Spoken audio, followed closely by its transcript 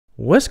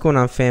What's going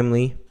on,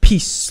 family?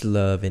 Peace,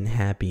 love, and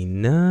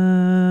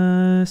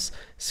happiness.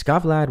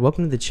 Scott Vlad,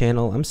 welcome to the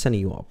channel. I'm sending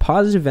you all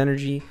positive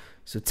energy.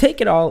 So take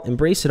it all,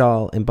 embrace it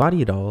all,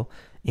 embody it all,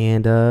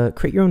 and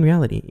create your own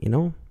reality, you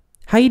know?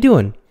 How you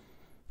doing?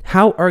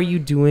 How are you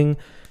doing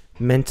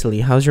mentally?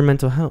 How's your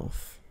mental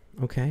health?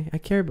 Okay, I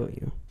care about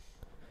you.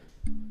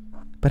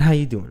 But how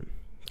you doing?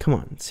 Come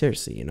on,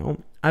 seriously, you know?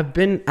 I've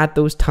been at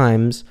those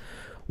times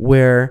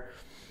where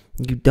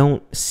you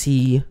don't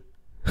see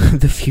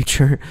the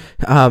future.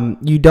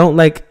 You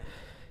don't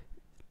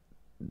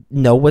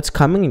know what's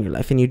coming in your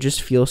life, and you just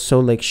feel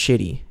so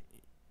shitty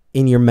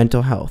in your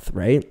mental health,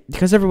 right?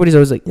 Because everybody's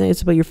always like,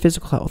 it's about your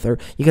physical health, or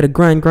you gotta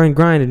grind,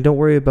 and don't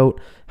worry about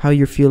how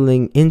you're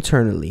feeling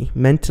internally,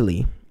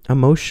 mentally,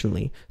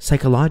 emotionally,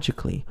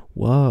 psychologically.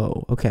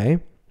 Whoa, okay.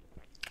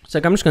 It's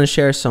like I'm just gonna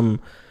share some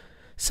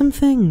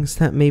things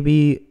that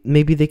maybe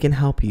they can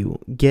help you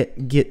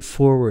get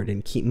forward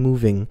and keep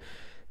moving,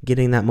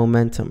 getting that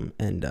momentum,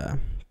 and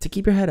to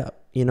keep your head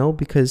up, you know,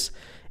 because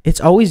it's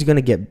always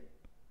going to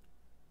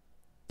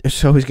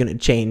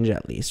change,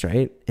 at least,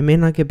 right? It may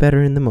not get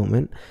better in the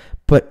moment,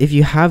 but if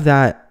you have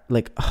that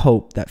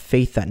hope, that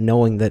faith, that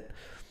knowing that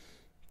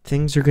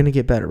things are going to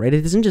get better, right?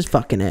 It doesn't just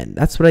fucking end.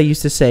 That's what I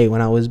used to say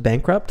when I was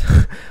bankrupt.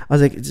 I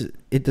was like,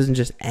 it doesn't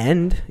just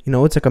end, you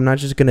know? It's like, I'm not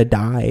just going to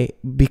die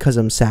because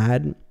I'm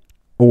sad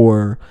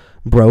or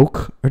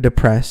broke or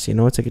depressed, you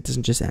know? It's like, it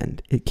doesn't just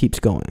end. It keeps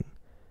going.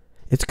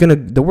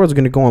 The world's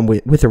going to go on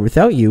with or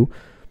without you,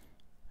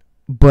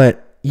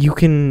 but you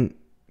can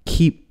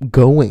keep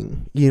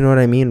going, you know what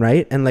I mean,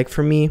 right? And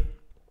for me,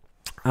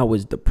 I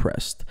was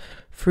depressed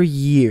for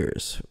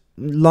years,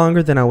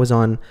 longer than I was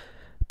on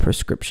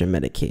prescription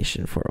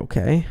medication for,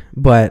 okay?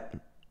 But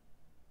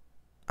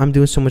I'm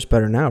doing so much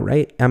better now,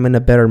 right? I'm in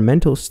a better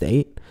mental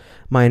state.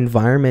 My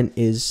environment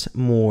is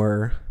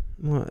more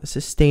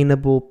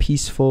sustainable,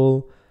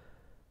 peaceful,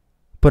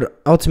 but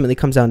ultimately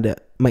comes down to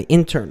my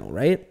internal,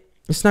 right?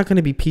 It's not going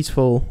to be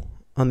peaceful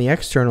on the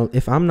external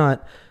if I'm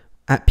not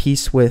at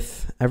peace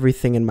with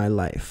everything in my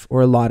life,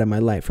 or a lot of my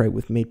life, right?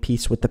 With me,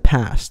 peace with the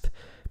past,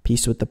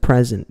 peace with the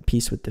present,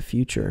 peace with the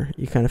future.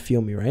 You kind of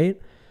feel me,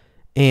 right?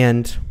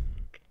 And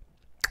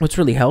what's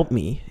really helped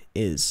me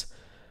is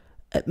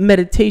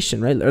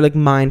meditation, right? Or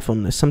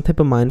mindfulness, some type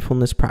of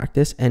mindfulness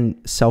practice, and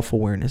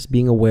self-awareness,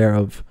 being aware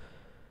of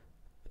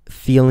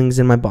feelings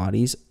in my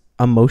bodies,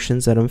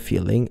 emotions that I'm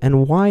feeling,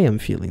 and why I'm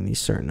feeling these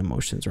certain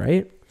emotions,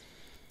 right?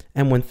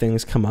 And when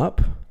things come up,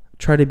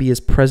 try to be as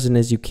present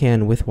as you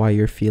can with why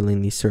you're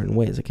feeling these certain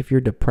ways. Like if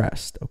you're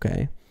depressed,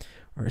 okay,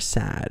 or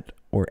sad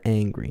or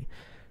angry,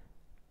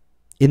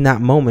 in that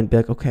moment, be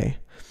like, okay,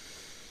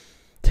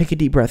 take a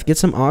deep breath, get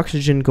some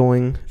oxygen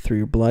going through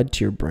your blood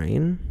to your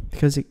brain,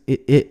 because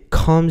it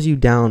calms you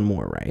down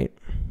more, right?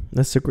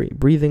 Let's agree.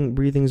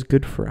 Breathing's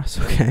good for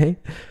us, okay?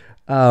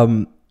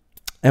 And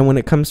when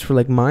it comes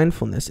for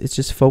mindfulness, it's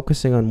just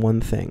focusing on one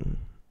thing.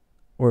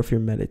 Or if you're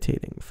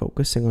meditating,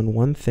 focusing on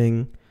one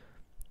thing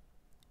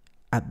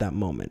at that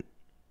moment,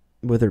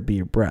 whether it be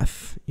your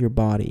breath, your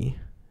body,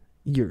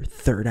 your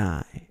third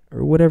eye,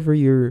 or whatever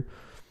you're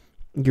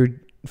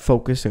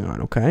focusing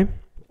on, okay?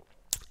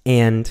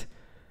 And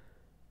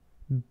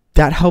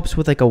that helps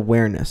with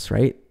awareness,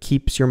 right?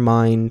 Keeps your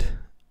mind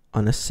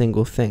on a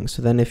single thing.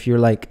 So then if you're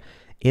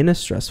in a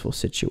stressful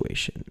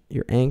situation,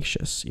 you're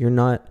anxious, you're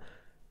not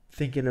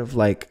thinking of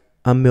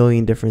a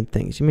million different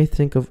things. You may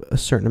think of a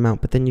certain amount,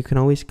 but then you can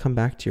always come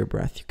back to your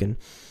breath. You can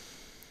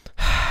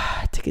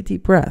take a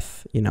deep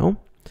breath, you know?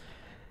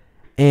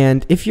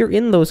 And if you're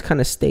in those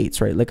kind of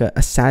states, right,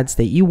 a sad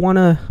state, you want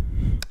to,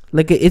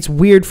 it's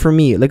weird for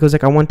me. It was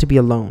I want to be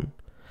alone,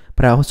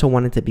 but I also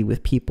wanted to be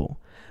with people.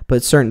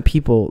 But certain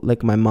people,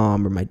 like my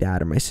mom or my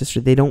dad or my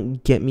sister, they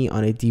don't get me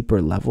on a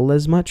deeper level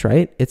as much,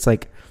 right? It's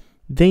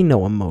they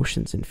know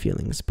emotions and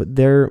feelings, but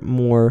they're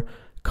more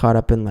caught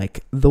up in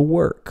the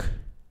work.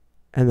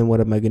 And then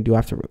what am I going to do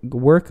after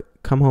work?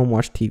 Come home,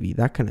 watch TV,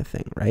 that kind of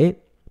thing, right?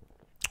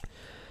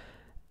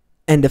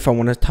 And if I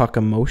want to talk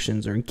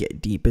emotions or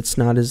get deep, it's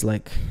not as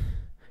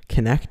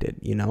connected,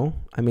 you know?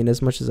 I mean,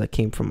 as much as I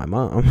came from my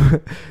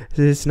mom,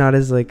 it's not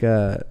as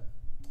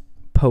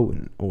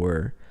potent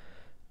or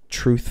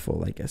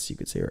truthful, I guess you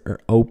could say, or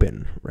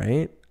open,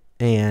 right?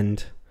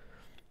 And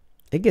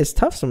it gets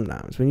tough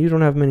sometimes when you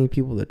don't have many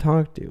people to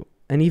talk to.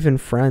 And even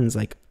friends,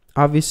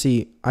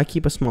 obviously I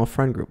keep a small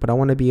friend group, but I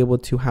want to be able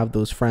to have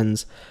those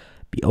friends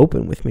be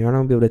open with me. I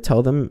want to be able to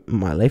tell them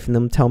my life and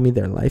them tell me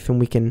their life, and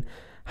we can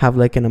have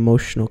an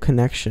emotional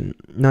connection,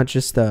 not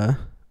just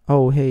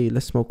oh hey,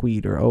 let's smoke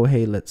weed, or oh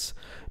hey, let's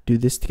do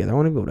this together. I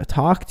want to be able to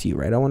talk to you,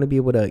 right? I want to be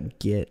able to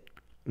get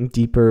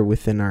deeper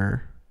within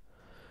our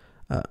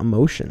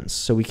emotions,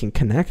 so we can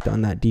connect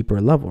on that deeper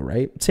level,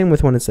 right? Same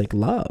with when it's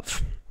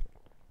love.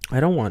 I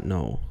don't want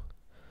no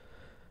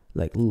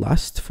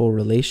lustful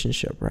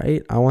relationship,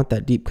 right? I want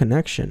that deep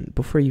connection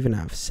before you even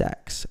have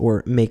sex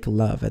or make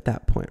love at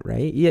that point,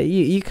 right? Yeah,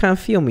 you kind of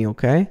feel me,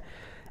 okay?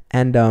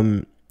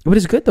 And what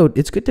is good though,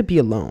 it's good to be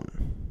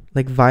alone,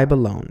 vibe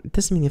alone. It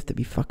doesn't mean you have to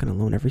be fucking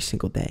alone every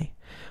single day,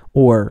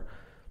 or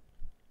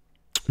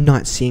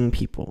not seeing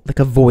people, like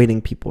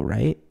avoiding people,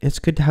 right? It's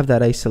good to have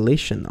that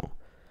isolation though.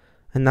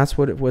 And that's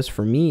what it was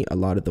for me a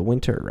lot of the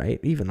winter, right?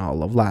 Even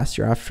all of last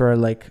year, after I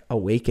like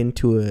awakened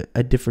to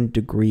a different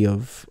degree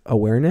of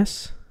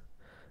awareness.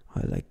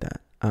 I like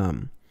that.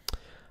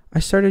 I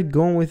started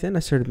going within. I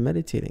started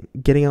meditating,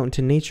 getting out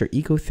into nature,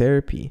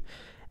 ecotherapy.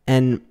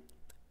 And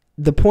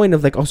the point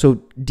of like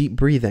also deep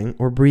breathing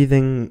or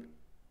breathing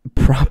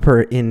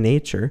proper in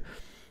nature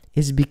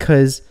is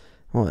because,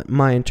 well,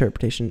 my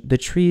interpretation, the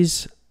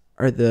trees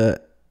are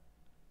the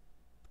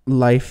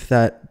life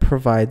that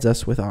provides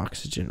us with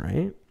oxygen,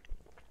 right?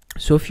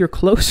 So if you're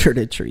closer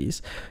to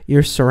trees,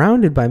 you're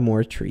surrounded by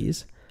more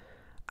trees,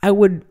 I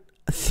would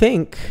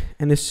think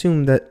and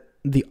assume that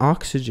the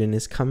oxygen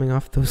is coming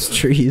off those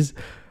trees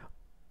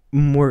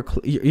more.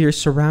 You're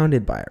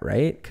surrounded by it,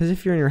 right? Because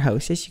if you're in your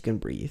house, yes, you can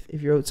breathe.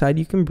 If you're outside,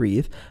 you can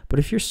breathe. But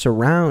if you're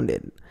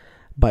surrounded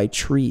by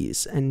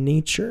trees and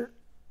nature,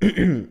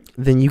 then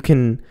you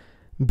can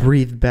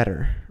breathe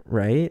better,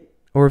 right?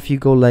 Or if you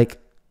go like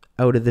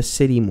out of the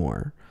city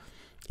more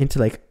into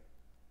like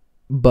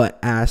butt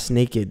ass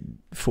naked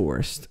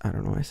forest, I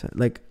don't know what I said,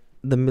 like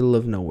the middle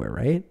of nowhere,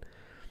 right?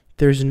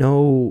 There's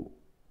no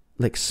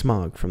like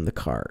smog from the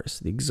cars,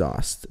 the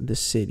exhaust, the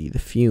city, the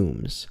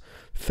fumes,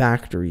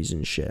 factories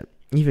and shit.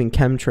 Even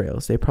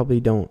chemtrails, they probably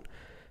don't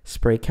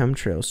spray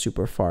chemtrails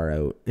super far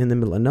out in the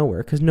middle of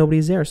nowhere because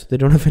nobody's there, so they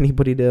don't have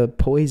anybody to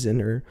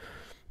poison or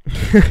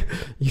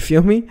you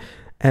feel me?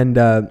 And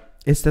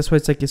that's why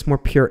it's like it's more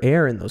pure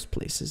air in those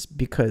places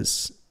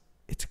because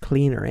it's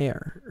cleaner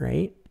air,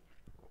 right?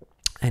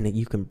 And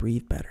you can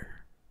breathe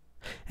better.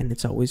 And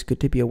it's always good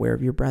to be aware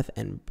of your breath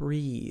and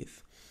breathe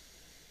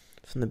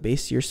from the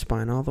base of your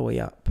spine all the way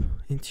up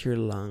into your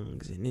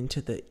lungs and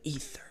into the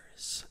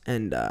ethers.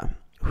 And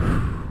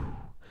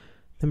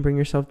then bring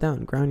yourself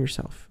down, ground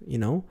yourself,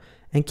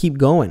 and keep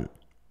going.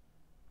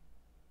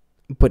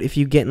 But if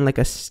you get in like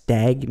a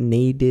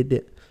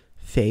stagnated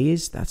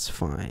phase, that's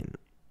fine.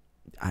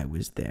 I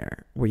was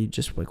there where you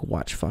just like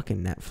watch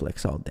fucking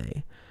Netflix all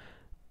day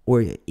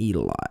or you eat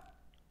a lot.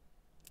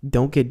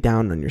 Don't get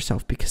down on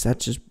yourself because that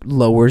just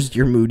lowers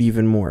your mood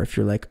even more. If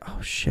you're like,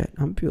 oh shit,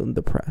 I'm feeling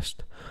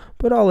depressed,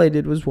 but all I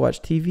did was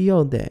watch TV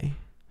all day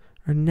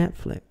or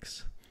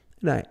Netflix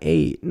and I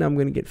ate and I'm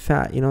going to get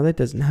fat. That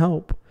doesn't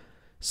help.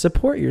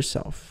 Support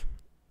yourself.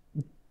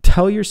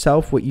 Tell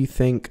yourself what you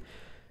think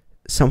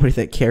somebody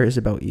that cares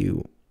about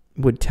you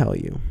would tell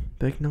you.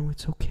 Be like, no,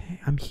 it's okay.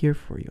 I'm here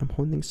for you. I'm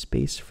holding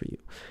space for you.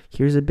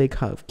 Here's a big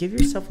hug. Give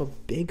yourself a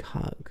big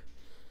hug.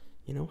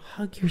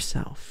 Hug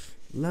yourself.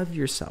 Love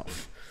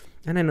yourself.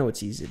 And I know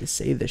it's easy to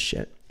say this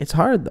shit. It's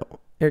hard though.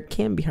 It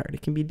can be hard.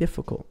 It can be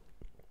difficult.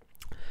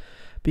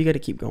 But you got to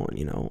keep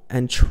going,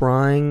 and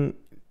trying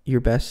your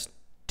best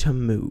to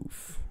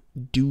move.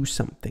 Do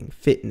something.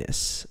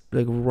 Fitness,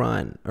 like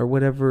run or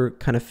whatever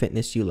kind of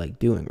fitness you like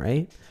doing,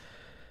 right?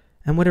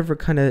 And whatever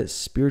kind of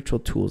spiritual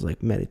tools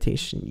like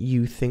meditation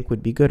you think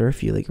would be good, or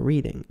if you like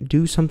reading,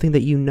 do something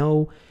that you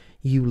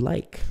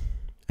like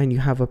and you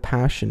have a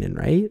passion in,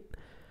 right?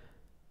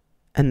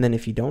 And then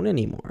if you don't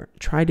anymore,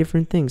 try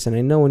different things. And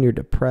I know when you're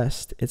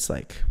depressed, it's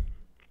like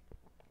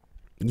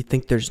you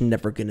think it's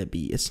never going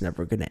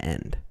to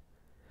end.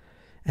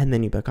 And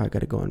then you're like, oh, I got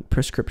to go on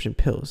prescription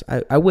pills.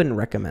 I wouldn't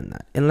recommend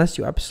that unless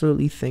you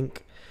absolutely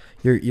think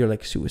you're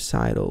like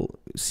suicidal.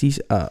 See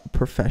a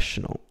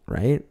professional,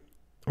 right?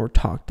 Or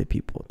talk to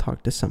people,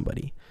 talk to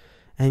somebody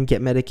and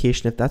get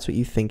medication if that's what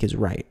you think is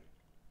right.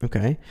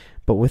 Okay.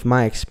 But with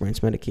my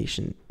experience,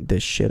 medication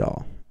does shit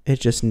all. It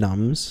just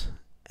numbs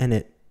and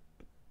it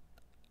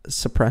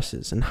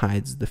suppresses and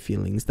hides the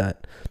feelings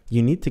that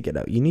you need to get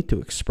out. You need to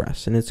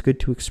express, and it's good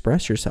to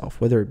express yourself,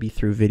 whether it be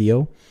through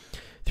video,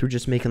 through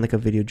just making like a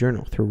video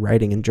journal, through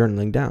writing and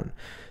journaling down,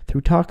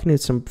 through talking to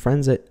some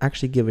friends that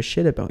actually give a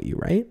shit about you,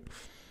 right?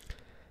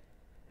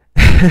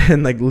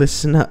 And like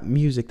listen up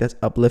music that's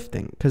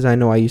uplifting, because I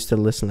know I used to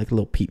listen like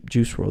Lil Peep,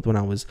 Juice WRLD when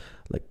I was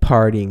like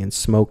partying and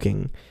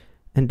smoking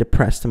and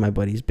depressed in my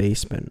buddy's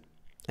basement,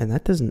 and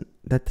that doesn't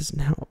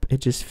help.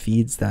 It just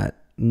feeds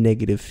that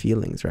negative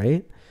feelings,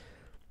 right?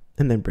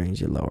 And then brings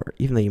you lower,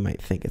 even though you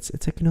might think it's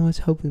like, no, it's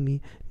helping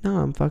me. No,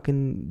 I'm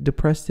fucking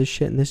depressed as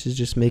shit, and this is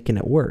just making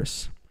it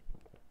worse.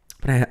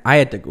 But I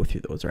had to go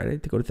through those, right? I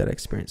had to go through that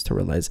experience to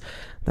realize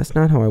that's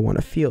not how I want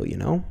to feel,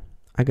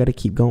 I got to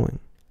keep going.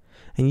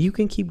 And you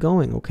can keep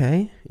going,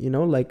 okay?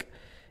 Like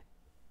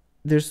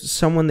there's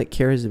someone that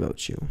cares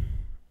about you.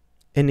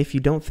 And if you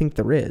don't think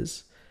there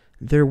is,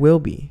 there will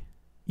be.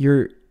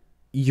 You're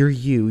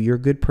a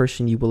good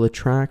person you will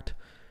attract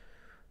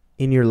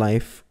in your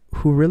life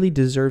who really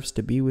deserves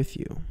to be with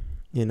you,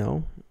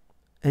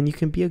 and you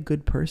can be a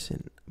good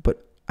person.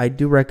 But I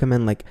do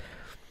recommend like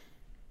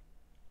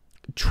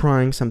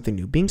trying something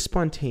new, being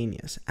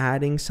spontaneous,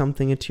 adding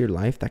something into your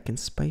life that can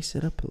spice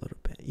it up a little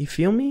bit. You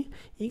feel me?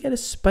 You got to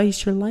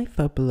spice your life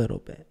up a little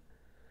bit.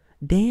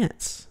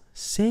 Dance,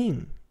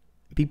 sing,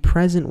 be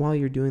present while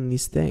you're doing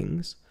these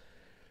things,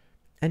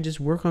 and just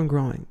work on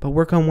growing, but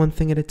work on one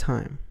thing at a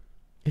time.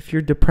 If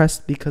you're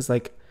depressed because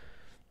like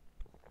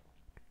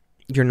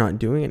you're not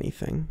doing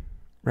anything,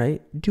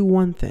 right? Do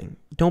one thing.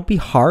 Don't be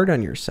hard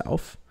on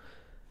yourself.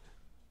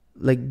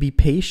 Like, be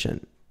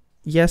patient.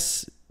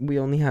 Yes, we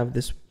only have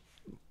this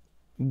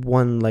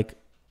one, like,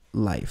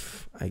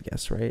 life, I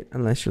guess, right?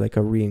 Unless you're like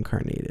a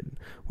reincarnated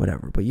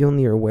whatever, but you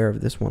only are aware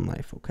of this one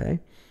life, okay?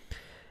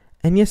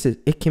 And yes,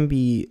 it can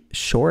be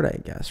short, I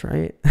guess,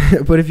 right?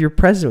 But if you're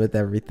present with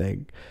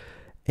everything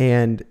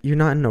and you're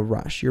not in a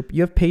rush, you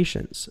have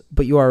patience,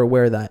 but you are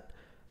aware that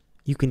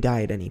you can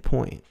die at any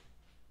point,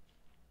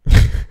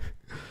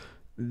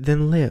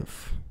 then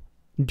live.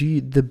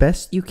 Do the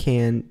best you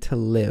can to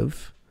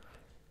live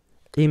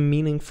a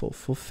meaningful,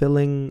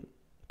 fulfilling,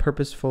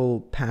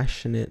 purposeful,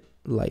 passionate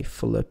life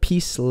full of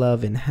peace,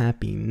 love, and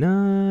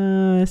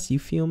happiness. You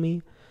feel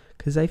me?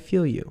 Because I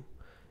feel you.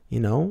 You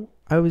know,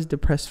 I was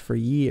depressed for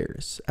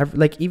years.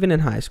 Like, even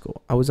in high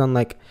school, I was on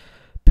like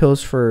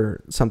pills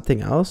for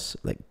something else,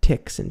 like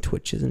tics and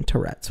twitches and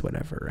Tourette's,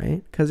 whatever,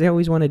 right? Because they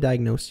always want to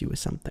diagnose you with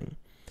something.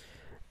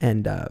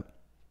 And,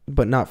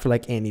 but not for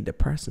like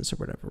antidepressants or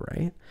whatever,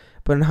 right?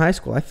 But in high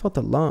school, I felt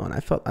alone. I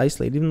felt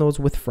isolated. Even though I was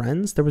with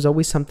friends, there was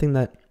always something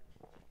that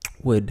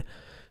would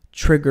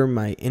trigger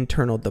my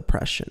internal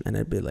depression. And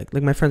I'd be like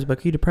my friends would be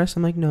like, are you depressed?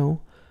 I'm like,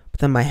 no. But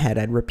then in my head,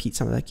 I'd repeat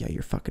something like, yeah,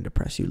 you're fucking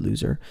depressed, you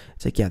loser.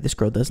 It's like, yeah, this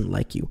girl doesn't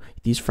like you.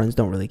 These friends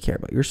don't really care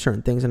about your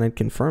certain things. And I'd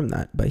confirm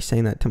that by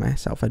saying that to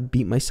myself. I'd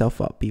beat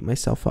myself up.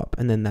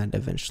 And then that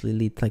eventually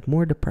lead to like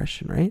more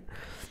depression, right?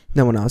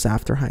 Then when I was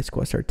after high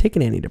school, I started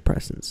taking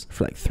antidepressants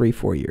for like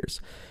 3-4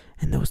 years.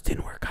 And those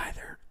didn't work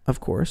either, of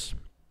course.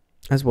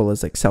 As well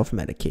as like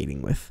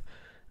self-medicating with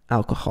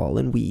alcohol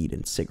and weed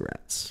and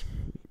cigarettes.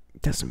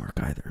 It doesn't work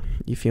either.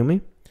 You feel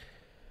me?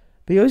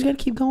 But you always got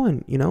to keep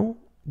going, you know?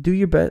 Do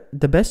your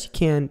the best you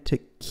can to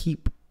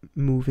keep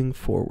moving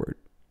forward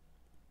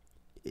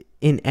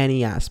in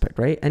any aspect,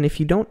 right? And if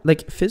you don't,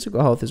 like,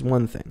 physical health is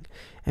one thing.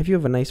 If you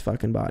have a nice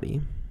fucking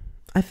body,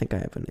 I think I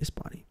have a nice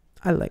body.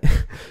 I like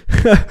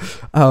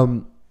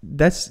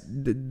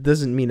that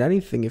doesn't mean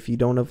anything if you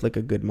don't have like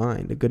a good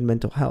mind, a good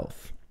mental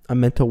health, a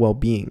mental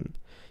well-being.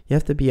 You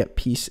have to be at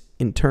peace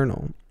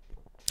internally,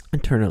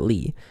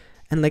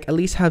 and like at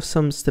least have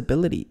some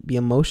stability, be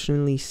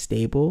emotionally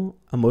stable,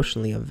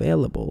 emotionally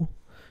available,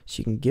 so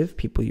you can give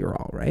people your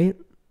all, right?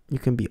 You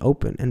can be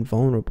open and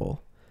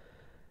vulnerable.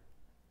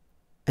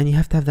 And you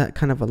have to have that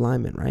kind of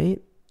alignment,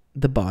 right?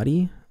 The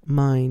body,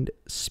 mind,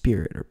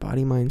 spirit, or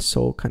body, mind,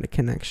 soul kind of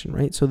connection,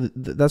 right? So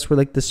that's where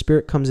like the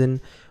spirit comes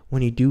in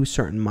when you do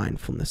certain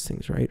mindfulness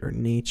things, right? Or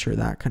nature,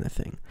 that kind of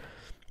thing.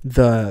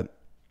 The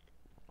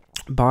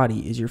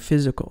body is your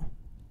physical.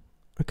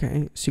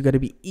 Okay, so you got to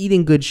be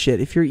eating good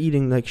shit. If you're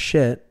eating like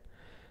shit,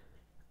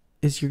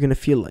 you're going to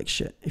feel like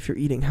shit. If you're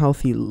eating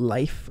healthy,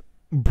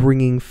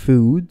 life-bringing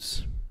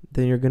foods,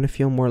 then you're going to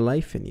feel more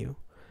life in you.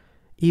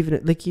 Even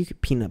like you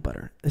could peanut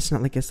butter. It's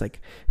not like it's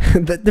like,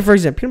 for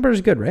example, peanut butter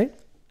is good, right?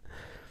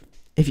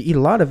 If you eat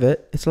a lot of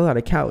it, it's a lot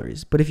of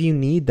calories. But if you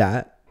need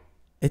that,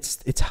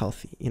 it's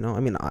healthy. You know, I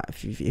mean,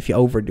 if you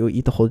overdo it,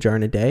 eat the whole jar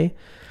in a day.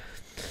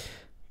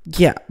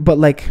 Yeah, but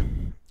like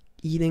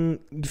eating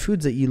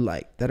foods that you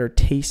like, that are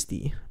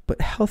tasty,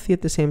 but healthy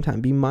at the same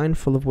time. Be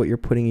mindful of what you're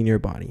putting in your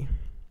body.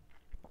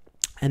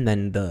 And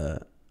then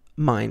the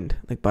mind,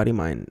 like body,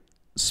 mind,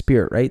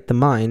 spirit, right? The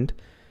mind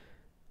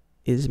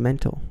is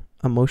mental,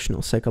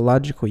 emotional,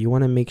 psychological. You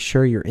want to make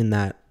sure you're in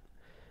that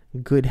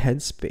good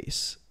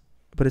headspace.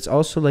 But it's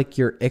also like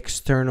your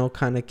external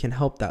kind of can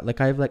help that. Like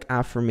I have like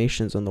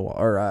affirmations on the wall,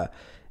 or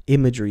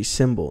imagery,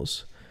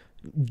 symbols.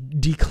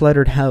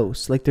 Decluttered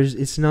house. Like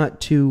it's not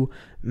too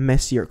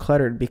messy or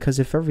cluttered, because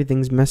if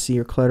everything's messy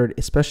or cluttered,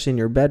 especially in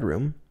your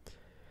bedroom,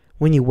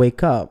 when you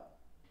wake up,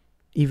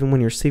 even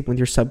when you're sleeping with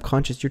your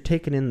subconscious, you're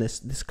taking in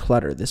this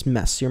clutter, this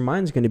mess. Your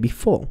mind's going to be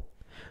full.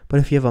 But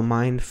if you have a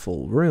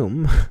mindful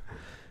room,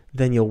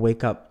 then you'll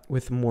wake up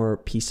with more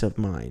peace of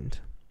mind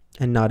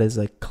and not as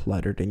like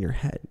cluttered in your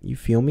head. You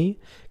feel me?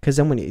 Because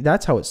then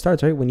that's how it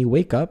starts, right? When you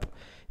wake up,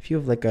 if you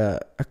have like a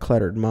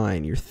cluttered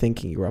mind, you're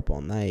thinking, you're up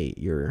all night,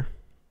 you're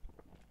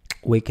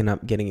waking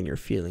up, getting in your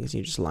feelings, and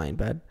you just lie in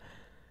bed,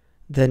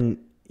 then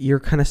you're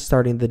kind of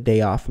starting the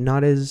day off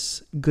not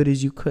as good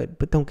as you could.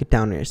 But don't get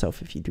down on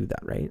yourself if you do that,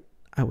 right?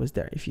 I was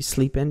there. If you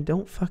sleep in,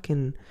 don't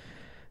fucking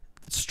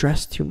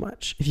stress too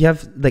much. If you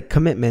have like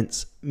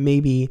commitments,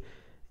 maybe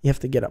you have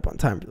to get up on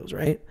time for those,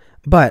 right?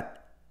 But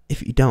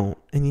if you don't,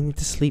 and you need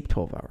to sleep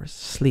 12 hours,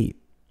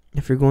 sleep.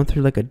 If you're going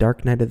through like a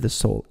dark night of the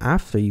soul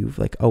after you've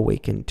like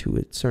awakened to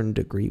a certain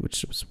degree,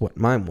 which was what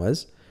mine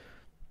was,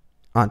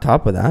 on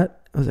top of that,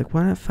 I was like,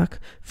 what the fuck?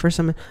 First,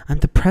 I'm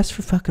depressed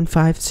for fucking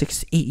 5,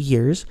 6, 8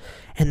 years.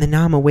 And then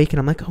now I'm awake and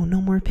I'm like, oh,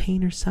 no more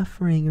pain or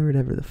suffering or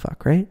whatever the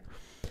fuck, right?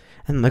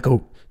 And I'm like,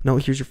 oh, no,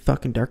 here's your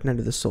fucking dark night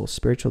of the soul,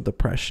 spiritual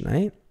depression,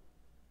 right?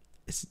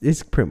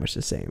 It's pretty much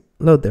the same.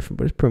 A little different,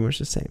 but it's pretty much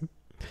the same.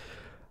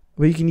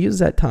 But you can use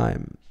that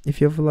time. If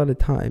you have a lot of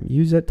time,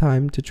 use that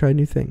time to try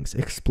new things.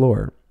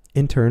 Explore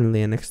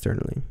internally and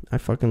externally. I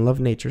fucking love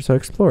nature, so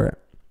explore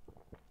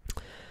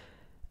it.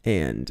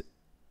 And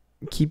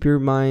keep your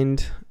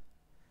mind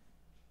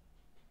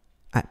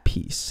at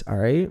peace, all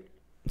right?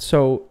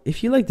 So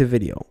if you like the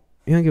video,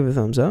 you want to give it a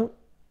thumbs up?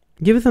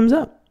 give a thumbs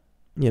up.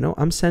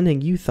 I'm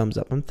sending you thumbs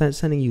up. I'm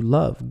sending you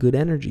love, good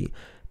energy,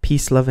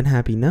 peace, love, and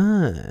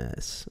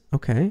happiness.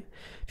 Okay.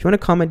 If you want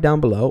to comment down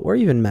below, or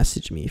even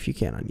message me if you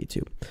can on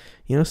YouTube,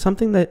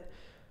 something that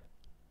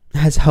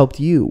has helped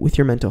you with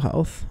your mental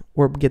health,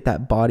 or get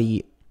that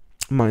body,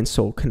 mind,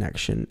 soul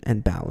connection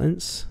and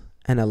balance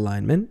and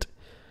alignment,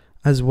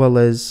 as well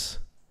as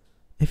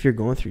if you're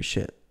going through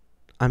shit,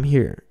 I'm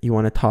here. You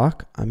want to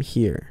talk? I'm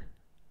here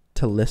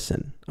to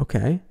listen.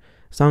 Okay.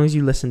 As long as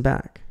you listen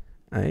back.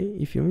 Right?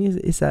 You feel me?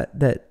 It's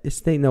that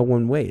it's not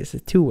one way. It's a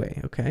two-way.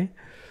 Okay.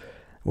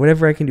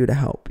 Whatever I can do to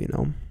help,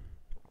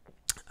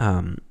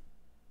 and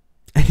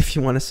if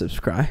you want to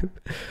subscribe,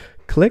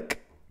 click.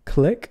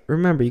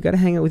 Remember, you got to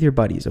hang out with your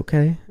buddies.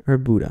 Okay. Or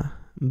Buddha.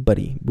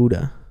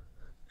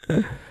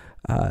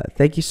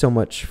 Thank you so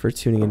much for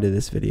tuning into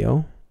this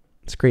video.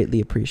 It's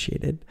greatly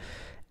appreciated.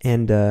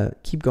 And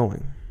keep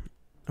going.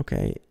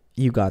 Okay.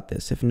 You got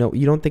this. If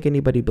you don't think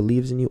anybody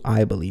believes in you,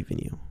 I believe in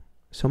you.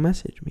 So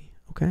message me.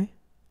 Okay.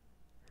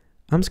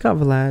 I'm Scott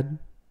Vlad.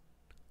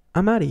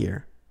 I'm out of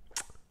here.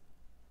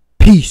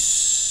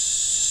 Peace.